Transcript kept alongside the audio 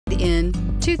in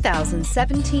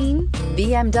 2017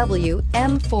 BMW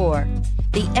M4.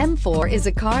 The M4 is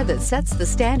a car that sets the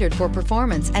standard for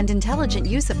performance and intelligent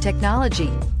use of technology.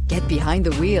 Get behind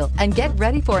the wheel and get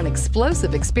ready for an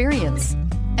explosive experience,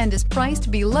 and is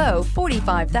priced below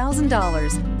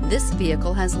 $45,000. This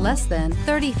vehicle has less than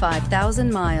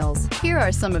 35,000 miles. Here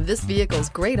are some of this vehicle's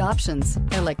great options: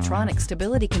 electronic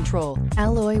stability control,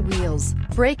 alloy wheels,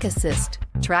 brake assist,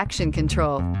 traction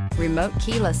control, remote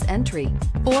keyless entry,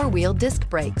 four-wheel disc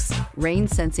brakes, rain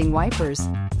sensing wipers,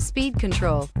 speed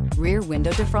control, rear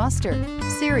window defroster,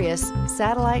 Sirius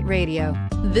satellite radio.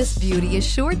 This beauty is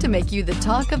sure to make you the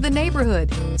talk of the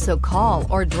neighborhood, so call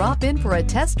or drop in for a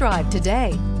test drive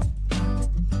today.